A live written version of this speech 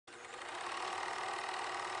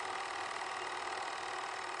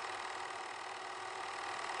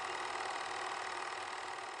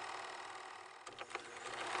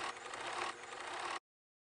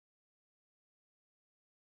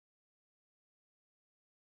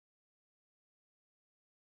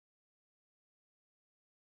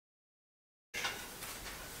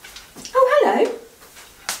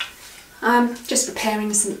I'm just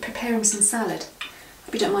preparing some salad.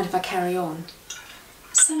 Hope you don't mind if I carry on.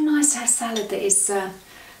 It's so nice to have salad that is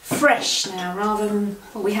fresh now rather than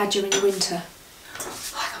what we had during the winter.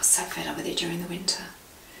 Oh, I got so fed up with it during the winter.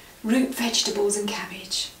 Root vegetables and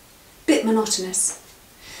cabbage. Bit monotonous.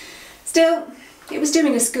 Still, it was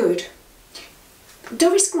doing us good.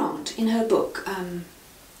 Doris Grant, in her book,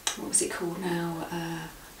 what was it called now?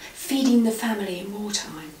 Feeding the Family in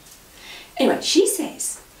Wartime. Anyway, she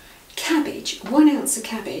says cabbage, 1 ounce of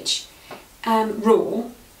cabbage, raw,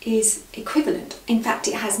 is equivalent. In fact,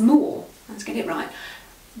 it has more, let's get it right,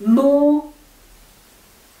 more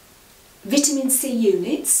vitamin C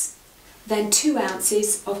units than 2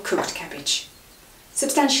 ounces of cooked cabbage.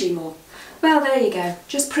 Substantially more. Well, there you go.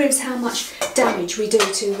 Just proves how much damage we do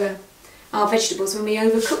to our vegetables when we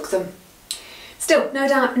overcook them. Still, no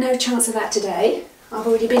chance of that today. I've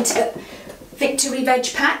already been to the Victory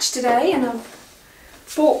Veg Patch today and I've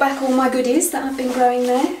brought back all my goodies that I've been growing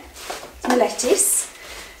there. My lettuce,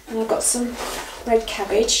 and I've got some red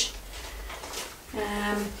cabbage,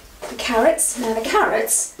 the carrots. Now the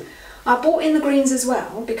carrots, I bought in the greens as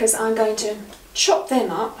well because I'm going to chop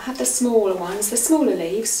them up, have the smaller ones, the smaller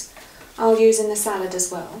leaves, I'll use in the salad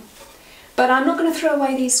as well. But I'm not going to throw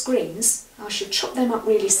away these greens, I should chop them up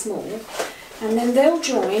really small, and then they'll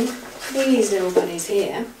join these little bunnies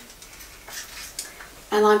here,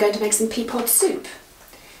 and I'm going to make some pea pod soup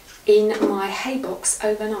in my hay box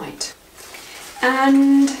overnight.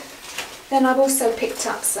 And then I've also picked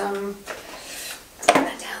up some, put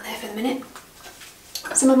that down there for the minute,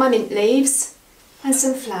 some of my mint leaves and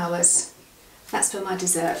some flowers. That's for my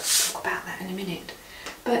dessert. I'll talk about that in a minute.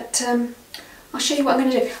 But I'll show you what I'm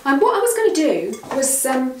going to do. What I was going to do was,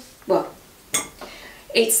 well,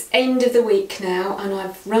 it's end of the week now and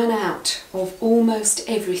I've run out of almost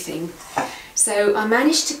everything. So I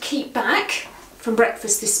managed to keep back from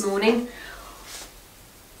breakfast this morning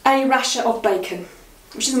a rasher of bacon,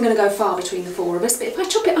 which isn't going to go far between the 4 of us, but if I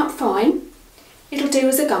chop it up fine, it'll do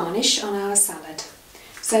as a garnish on our salad.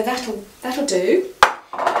 So that'll do.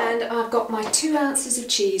 And I've got my 2 ounces of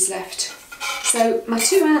cheese left. So my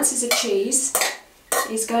 2 ounces of cheese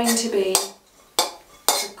is going to be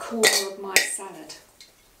the core of my salad.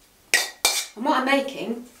 And what I'm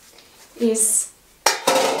making is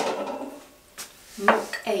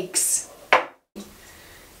mock eggs.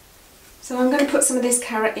 So I'm going to put some of this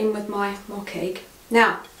carrot in with my mock egg.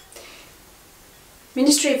 Now,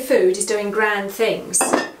 Ministry of Food is doing grand things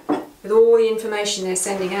with all the information they're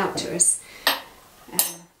sending out to us.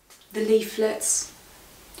 The leaflets,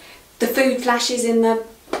 the food flashes in the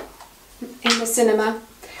cinema.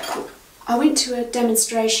 I went to a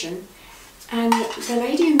demonstration and the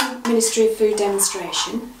lady in the Ministry of Food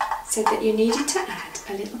demonstration said that you needed to add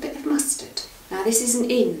a little bit of mustard. Now this isn't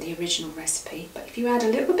in the original recipe, but if you add a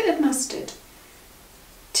little bit of mustard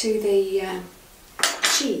to the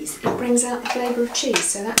cheese, it brings out the flavour of cheese.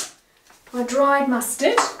 So that's my dried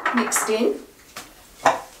mustard mixed in.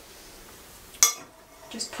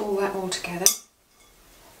 Just pull that all together.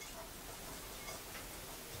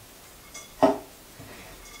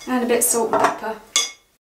 And a bit of salt and pepper.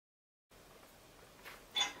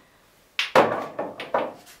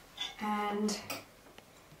 And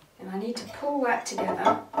I need to pull that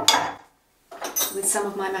together with some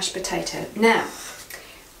of my mashed potato. Now,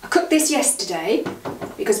 I cooked this yesterday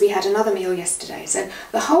because we had another meal yesterday. So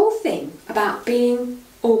the whole thing about being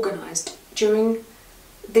organised during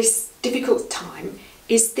this difficult time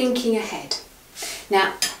is thinking ahead.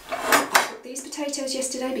 Now, I cooked these potatoes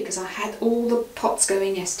yesterday because I had all the pots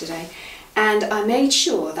going yesterday, and I made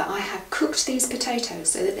sure that I had cooked these potatoes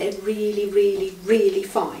so that they're really, really, really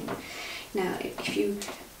fine. Now, if you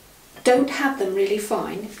don't have them really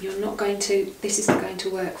fine, this isn't going to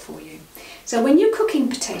work for you. So when you're cooking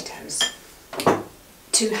potatoes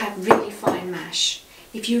to have really fine mash,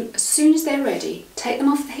 as soon as they're ready, take them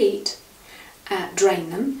off the heat, drain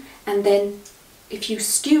them, and then if you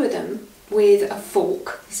skewer them with a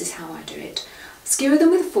fork, this is how I do it, skewer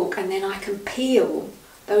them with a fork and then I can peel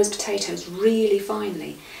those potatoes really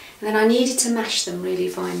finely. And then I needed to mash them really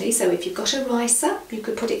finely, so if you've got a ricer, you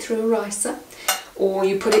could put it through a ricer, or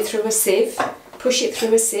you put it through a sieve, push it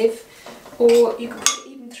through a sieve, or you could put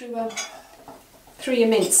it even through your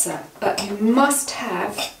mincer. But you must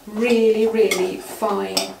have really, really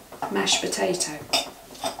fine mashed potato.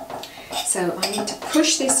 So I need to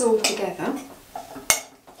push this all together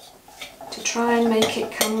to try and make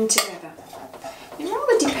it come together. It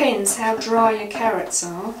rather depends how dry your carrots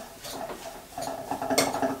are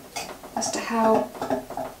as to how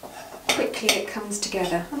quickly it comes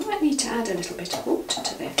together. I might need to add a little bit of water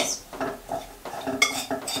to this.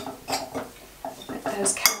 Let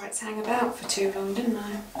those carrots hang about for too long, didn't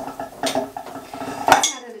I?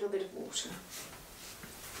 Let's add a little bit of water.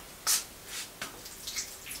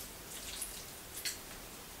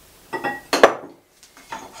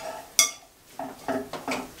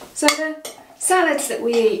 So the salads that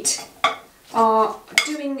we eat are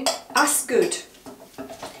doing us good.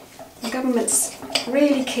 The government's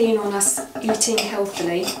really keen on us eating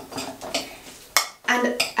healthily,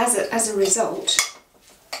 and as a result,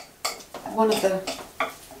 one of the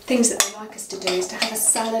things that they like us to do is to have a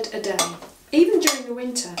salad a day, even during the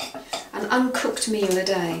winter, an uncooked meal a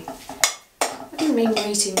day. That doesn't mean we're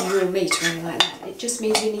eating raw meat or anything like that, it just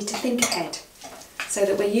means we need to think ahead, so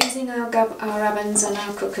that we're using our ovens and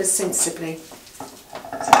our cookers sensibly.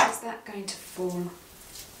 So is that going to form?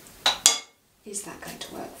 Is that going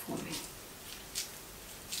to work for me?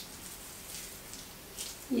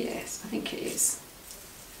 Yes, I think it is.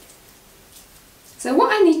 So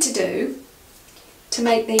what I need to do to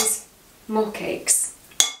make these mock eggs,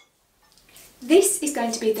 this is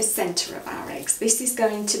going to be the centre of our eggs. This is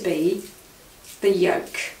going to be the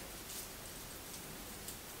yolk.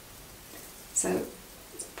 So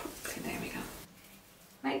probably, there we go.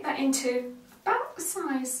 Make that into about the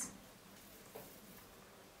size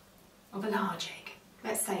of a large egg.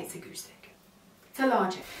 Let's say it's a goose egg. It's a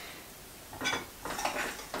large egg.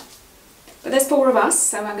 But there's 4 of us,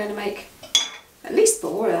 so I'm going to make at least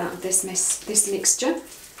 4 out of this mixture.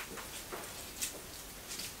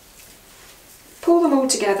 Pour them all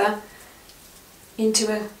together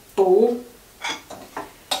into a ball.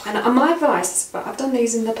 And my advice, but I've done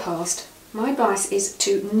these in the past, my advice is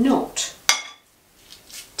to not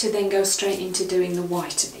to then go straight into doing the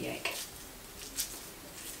white of the egg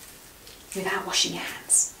without washing your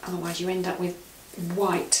hands. Otherwise you end up with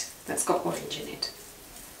white that's got orange in it.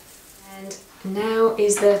 And now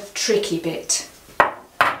is the tricky bit.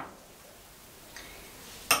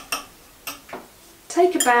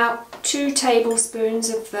 Take about 2 tablespoons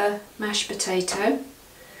of the mashed potato.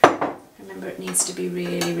 Remember, it needs to be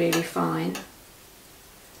really, really fine.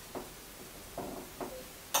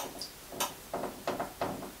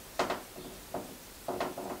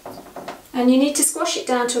 And you need to squash it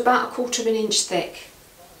down to about 1/4 inch thick.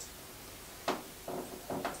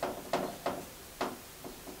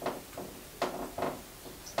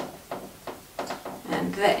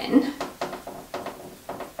 And then,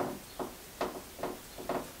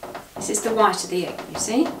 this is the white of the egg, you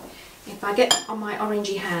see. If I get on my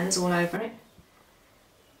orangey hands all over it,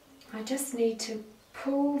 I just need to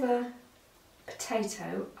pull the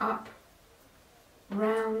potato up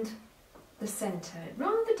round the centre. It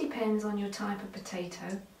rather depends on your type of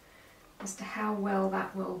potato as to how well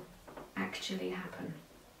that will actually happen.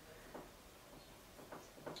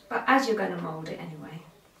 But as you're going to mould it anyway.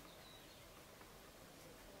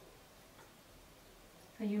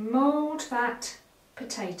 So you mould that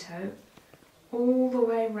potato all the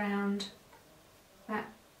way round that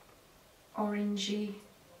orangey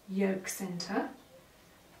yolk centre.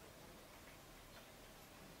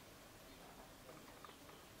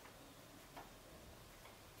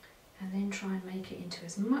 And then try and make it into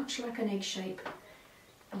as much like an egg shape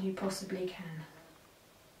as you possibly can.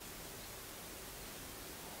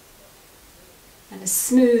 And as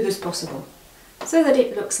smooth as possible, so that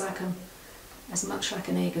it looks like as much like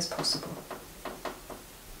an egg as possible.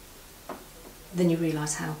 Then you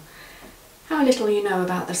realise how little you know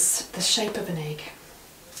about the shape of an egg.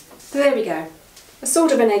 So there we go, a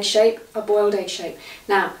sort of an egg shape, a boiled egg shape.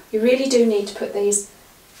 Now you really do need to put these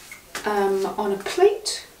on a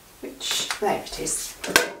plate, which, there it is,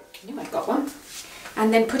 I knew I'd got one,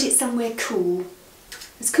 and then put it somewhere cool,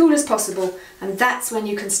 as cool as possible, and that's when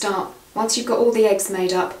you can start, once you've got all the eggs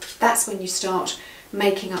made up, that's when you start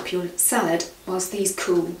making up your salad whilst these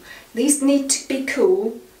cool. These need to be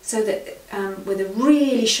cool so that with a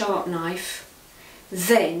really sharp knife,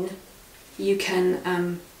 then you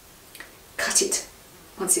can cut it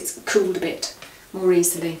once it's cooled a bit more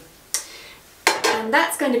easily. And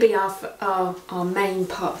that's going to be our main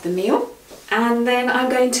part of the meal. And then I'm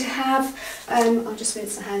going to have, I'll just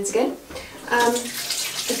rinse the hands again,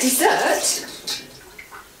 the dessert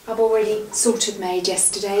I've already sort of made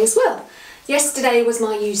yesterday as well. Yesterday was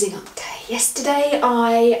my using up day. Yesterday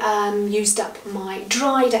I used up my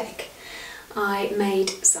dried egg. I made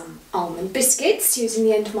some almond biscuits using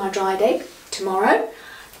the end of my dried egg. Tomorrow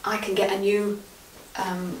I can get a new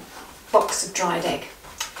box of dried egg.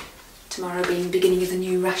 Tomorrow being the beginning of the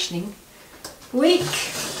new rationing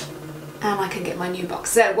week, and I can get my new box.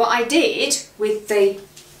 So what I did with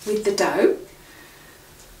the dough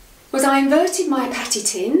was I inverted my patty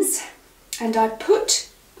tins and I put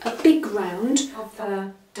a big round of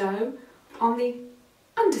the dough on the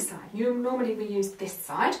underside. Normally we use this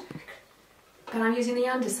side, but I'm using the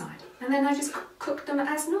underside. And then I just cook them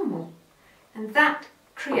as normal. And that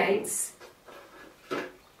creates the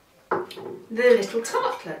little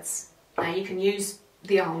tartlets. Now you can use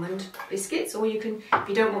the almond biscuits, or you can, if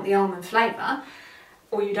you don't want the almond flavour,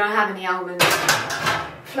 or you don't have any almond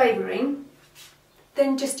flavouring,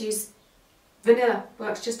 then just use vanilla,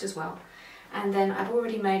 works just as well. And then I've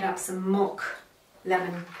already made up some mock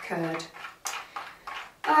lemon curd.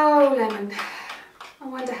 Oh, lemon. I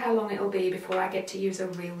wonder how long it'll be before I get to use a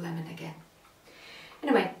real lemon again.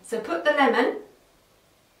 Anyway, so put the lemon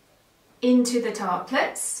into the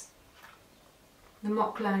tartlets, the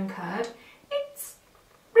mock lemon curd. It's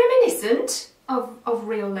reminiscent of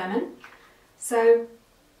real lemon, so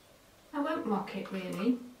I won't mock it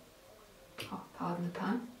really. Oh, pardon the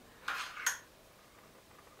pun.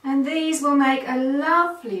 And these will make a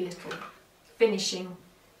lovely little finishing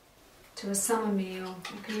to a summer meal.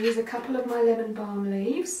 I can use a couple of my lemon balm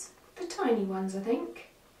leaves, the tiny ones I think,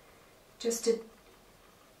 just to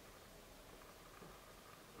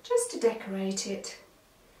decorate it.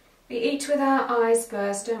 We eat with our eyes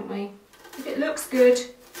first, don't we? If it looks good,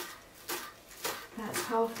 that's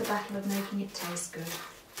half the battle of making it taste good.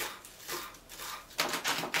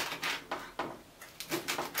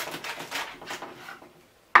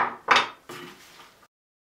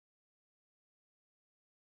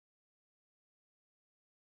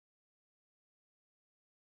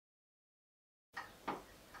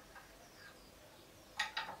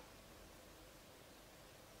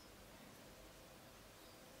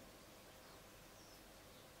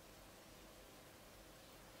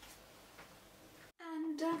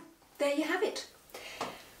 There you have it.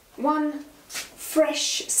 One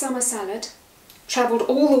fresh summer salad, travelled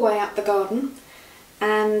all the way up the garden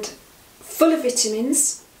and full of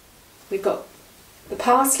vitamins. We've got the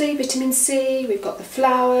parsley, vitamin C, we've got the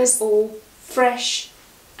flowers, all fresh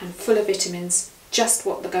and full of vitamins, just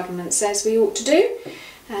what the government says we ought to do.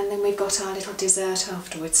 And then we've got our little dessert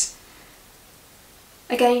afterwards.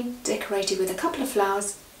 Again, decorated with a couple of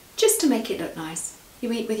flowers, just to make it look nice.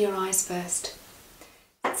 You eat with your eyes first.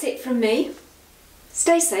 That's it from me.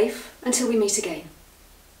 Stay safe until we meet again.